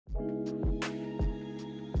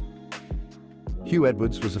Hugh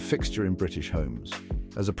Edwards was a fixture in British homes.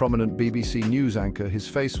 As a prominent BBC news anchor, his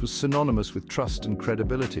face was synonymous with trust and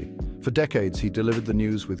credibility. For decades, he delivered the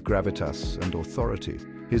news with gravitas and authority.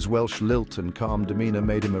 His Welsh lilt and calm demeanour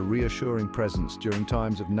made him a reassuring presence during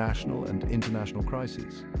times of national and international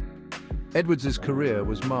crises. Edwards's career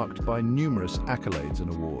was marked by numerous accolades and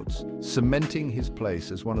awards, cementing his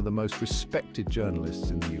place as one of the most respected journalists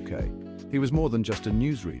in the UK. He was more than just a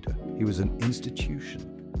newsreader, he was an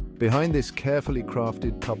institution. Behind this carefully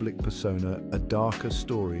crafted public persona, a darker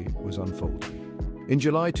story was unfolding. In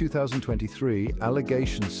July 2023,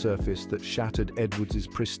 allegations surfaced that shattered Edwards's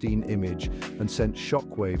pristine image and sent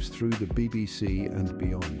shockwaves through the BBC and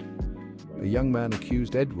beyond. A young man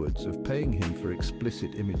accused Edwards of paying him for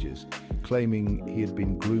explicit images, claiming he had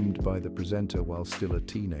been groomed by the presenter while still a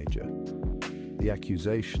teenager. The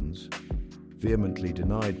accusations, vehemently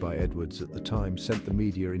denied by Edwards at the time, sent the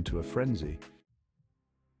media into a frenzy.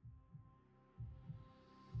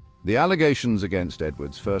 The allegations against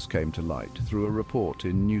Edwards first came to light through a report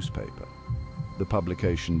in newspaper. The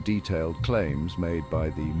publication detailed claims made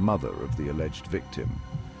by the mother of the alleged victim,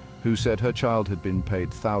 who said her child had been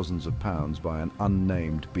paid thousands of pounds by an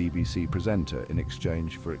unnamed BBC presenter in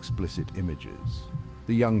exchange for explicit images.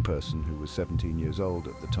 The young person, who was 17 years old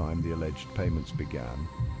at the time the alleged payments began,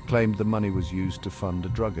 claimed the money was used to fund a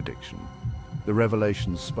drug addiction. The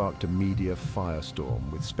revelations sparked a media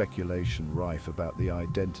firestorm, with speculation rife about the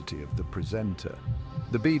identity of the presenter.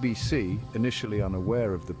 The BBC, initially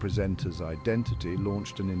unaware of the presenter's identity,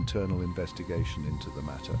 launched an internal investigation into the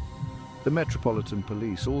matter. The Metropolitan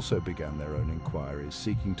Police also began their own inquiries,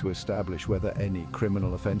 seeking to establish whether any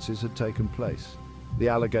criminal offences had taken place. The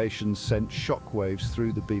allegations sent shockwaves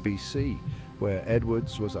through the BBC, where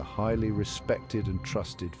Edwards was a highly respected and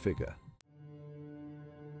trusted figure.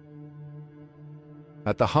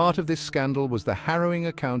 At the heart of this scandal was the harrowing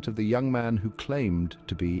account of the young man who claimed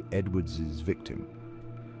to be Edwards's victim.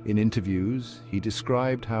 In interviews, he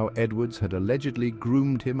described how Edwards had allegedly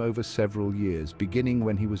groomed him over several years, beginning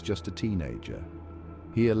when he was just a teenager.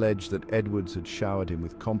 He alleged that Edwards had showered him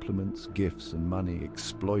with compliments, gifts, and money,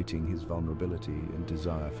 exploiting his vulnerability and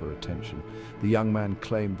desire for attention. The young man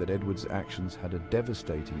claimed that Edwards' actions had a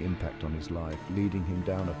devastating impact on his life, leading him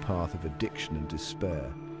down a path of addiction and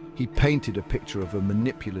despair. He painted a picture of a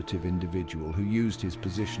manipulative individual who used his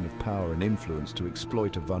position of power and influence to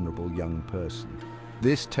exploit a vulnerable young person.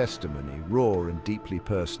 This testimony, raw and deeply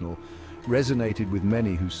personal, resonated with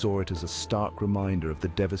many who saw it as a stark reminder of the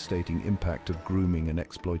devastating impact of grooming and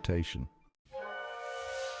exploitation.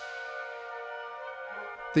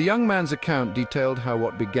 The young man's account detailed how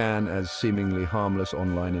what began as seemingly harmless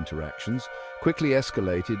online interactions quickly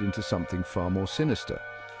escalated into something far more sinister.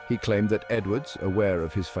 He claimed that Edwards, aware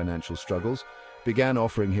of his financial struggles, began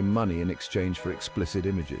offering him money in exchange for explicit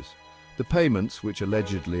images. The payments, which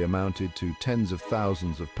allegedly amounted to tens of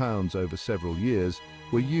thousands of pounds over several years,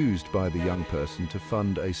 were used by the young person to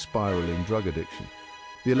fund a spiraling drug addiction.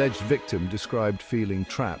 The alleged victim described feeling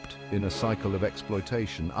trapped in a cycle of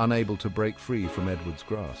exploitation, unable to break free from Edwards'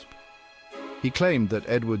 grasp. He claimed that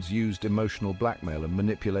Edwards used emotional blackmail and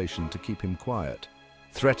manipulation to keep him quiet,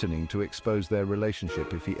 threatening to expose their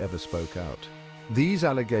relationship if he ever spoke out. These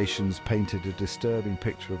allegations painted a disturbing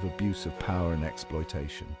picture of abuse of power and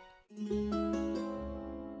exploitation.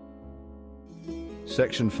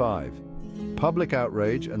 Section 5. Public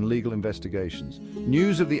outrage and legal investigations.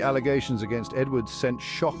 News of the allegations against Edwards sent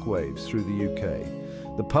shockwaves through the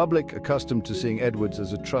UK. The public, accustomed to seeing Edwards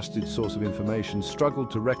as a trusted source of information,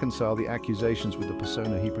 struggled to reconcile the accusations with the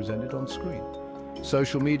persona he presented on screen.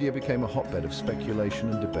 Social media became a hotbed of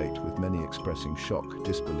speculation and debate, with many expressing shock,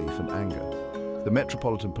 disbelief, and anger. The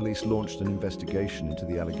Metropolitan Police launched an investigation into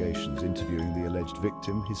the allegations, interviewing the alleged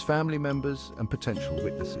victim, his family members, and potential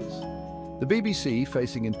witnesses. The BBC,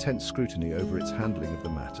 facing intense scrutiny over its handling of the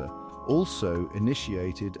matter, also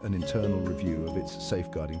initiated an internal review of its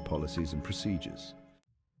safeguarding policies and procedures.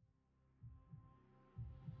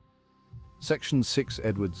 Section 6.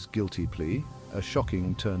 Edwards' guilty plea, a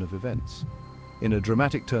shocking turn of events. In a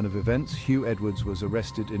dramatic turn of events, Hugh Edwards was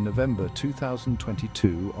arrested in November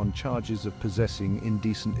 2022 on charges of possessing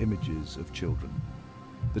indecent images of children.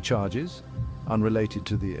 The charges, unrelated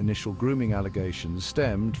to the initial grooming allegations,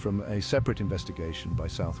 stemmed from a separate investigation by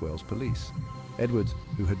South Wales Police. Edwards,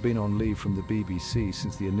 who had been on leave from the BBC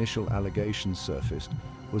since the initial allegations surfaced,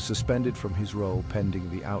 was suspended from his role pending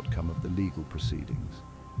the outcome of the legal proceedings.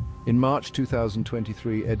 In March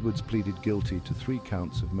 2023, Edwards pleaded guilty to 3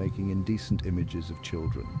 counts of making indecent images of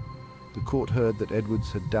children. The court heard that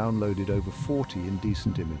Edwards had downloaded over 40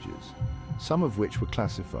 indecent images. some of which were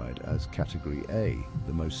classified as Category A,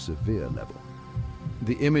 the most severe level.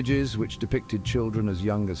 The images, which depicted children as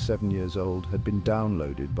young as 7 years old, had been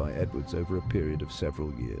downloaded by Edwards over a period of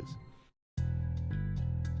several years.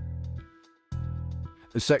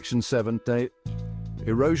 Section 7,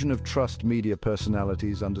 Erosion of Trust Media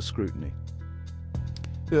Personalities Under Scrutiny.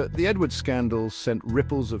 The Edwards scandal sent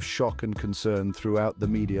ripples of shock and concern throughout the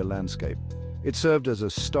media landscape. It served as a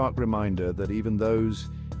stark reminder that even those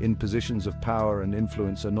in positions of power and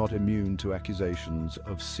influence are not immune to accusations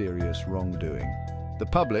of serious wrongdoing. The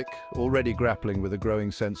public, already grappling with a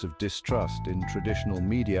growing sense of distrust in traditional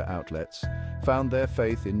media outlets, found their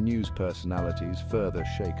faith in news personalities further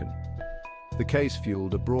shaken. The case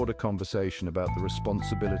fueled a broader conversation about the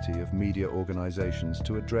responsibility of media organizations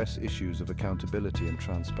to address issues of accountability and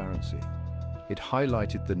transparency. It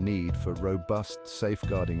highlighted the need for robust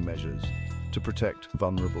safeguarding measures to protect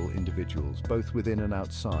vulnerable individuals, both within and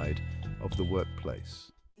outside of the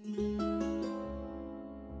workplace.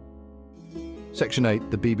 Section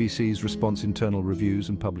 8, the BBC's response, internal reviews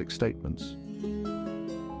and public statements.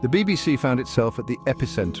 The BBC found itself at the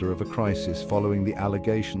epicenter of a crisis following the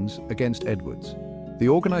allegations against Edwards. The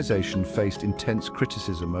organisation faced intense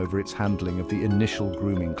criticism over its handling of the initial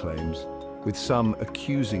grooming claims, with some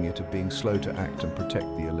accusing it of being slow to act and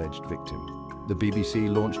protect the alleged victim. The BBC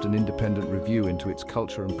launched an independent review into its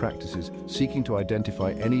culture and practices, seeking to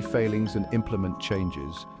identify any failings and implement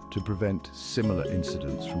changes to prevent similar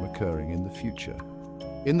incidents from occurring in the future.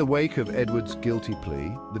 In the wake of Edwards' guilty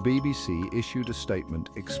plea, the BBC issued a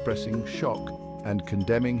statement expressing shock and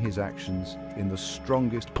condemning his actions in the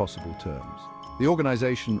strongest possible terms. The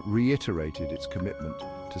organisation reiterated its commitment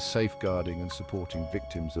to safeguarding and supporting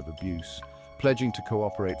victims of abuse, pledging to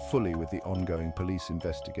cooperate fully with the ongoing police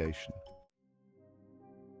investigation.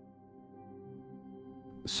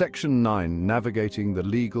 Section 9, navigating the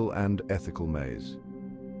legal and ethical maze.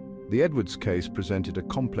 The Edwards case presented a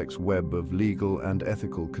complex web of legal and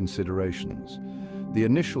ethical considerations. The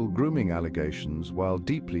initial grooming allegations, while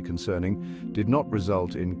deeply concerning, did not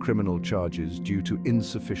result in criminal charges due to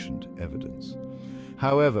insufficient evidence.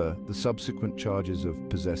 However, the subsequent charges of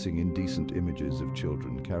possessing indecent images of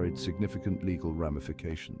children carried significant legal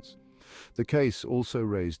ramifications. The case also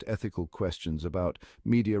raised ethical questions about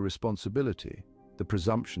media responsibility, the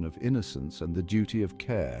presumption of innocence and the duty of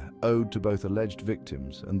care owed to both alleged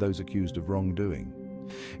victims and those accused of wrongdoing.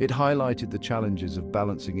 It highlighted the challenges of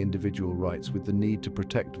balancing individual rights with the need to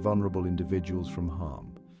protect vulnerable individuals from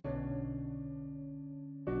harm.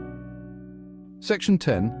 Section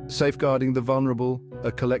 10, Safeguarding the Vulnerable,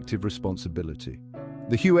 a Collective Responsibility.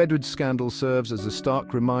 The Hugh Edwards scandal serves as a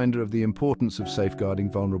stark reminder of the importance of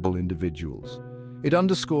safeguarding vulnerable individuals. It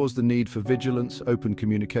underscores the need for vigilance, open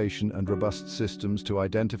communication, and robust systems to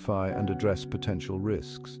identify and address potential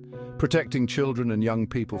risks. Protecting children and young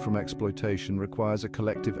people from exploitation requires a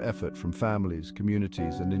collective effort from families,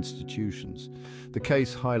 communities, and institutions. The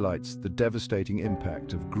case highlights the devastating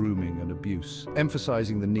impact of grooming and abuse,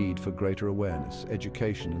 emphasizing the need for greater awareness,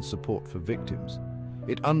 education, and support for victims.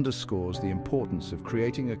 It underscores the importance of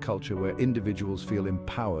creating a culture where individuals feel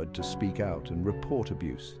empowered to speak out and report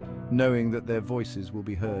abuse, knowing that their voices will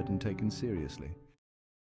be heard and taken seriously.